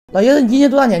老爷子，你今年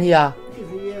多大年纪啊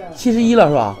？71了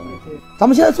是吧？咱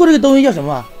们现在做这个东西叫什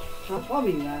么？发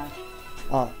米啊。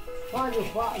啊。发就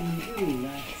发米的米啊。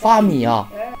发米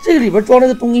啊。这个里边装这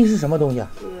个东西是什么东西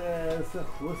啊？是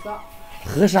河沙。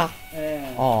河沙。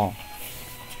哦。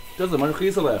这怎么是黑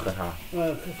色的河沙？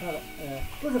河沙的，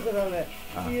不是河沙的，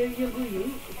应该运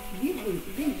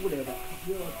过来的，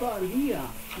要当泥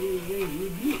啊，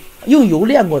用油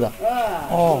炼过的。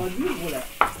哦。运过来，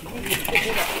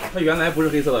它原来不是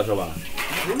黑色的是吧？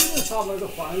有的上面是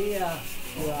黄的啊，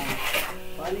是吧？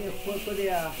把那个黄的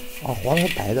啊。黄和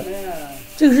白的。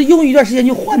这个是用一段时间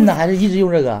就换呢，还是一直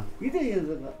用这个？一直用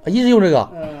这个。一直用这个。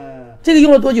这个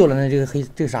用了多久了呢？这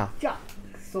个沙？加，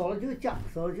少了就加，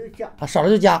少了就加。少了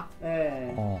就加。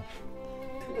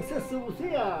这15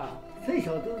岁啊，从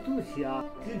小都起啊，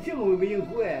这我们没用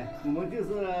过我们就是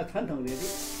传统的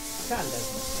干的。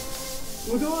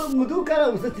我都干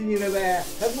了50几年了呗，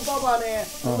还我爸爸呢，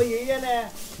我爷爷呢，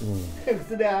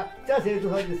是的，加起来多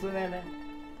少几十年呢？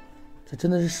这真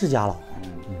的是世家了，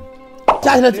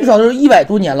加起来最少都是100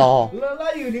多年了哦。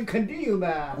那有的肯定有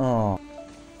呗。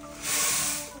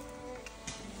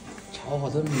炒好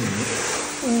的米，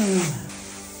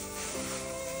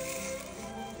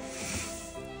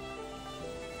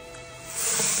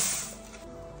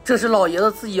这是老爷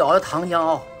子自己熬的糖浆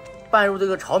啊，拌入这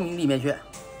个炒米里面去。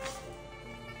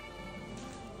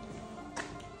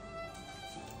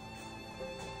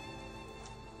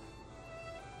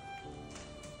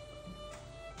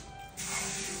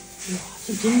哇，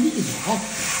这真厉害啊！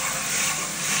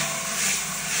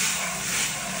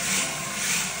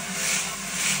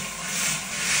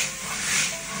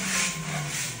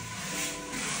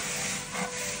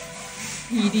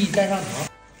粒粒沾上糖。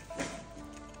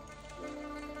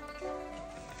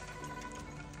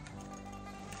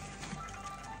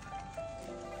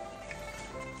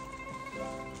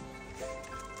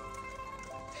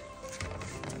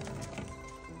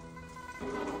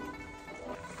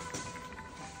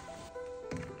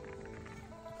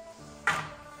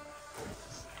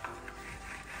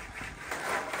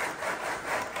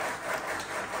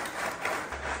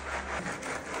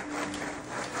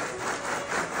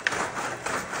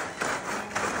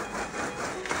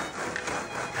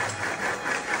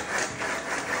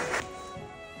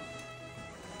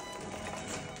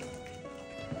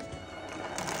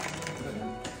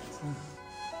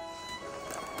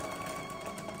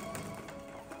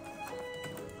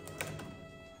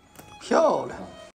漂亮。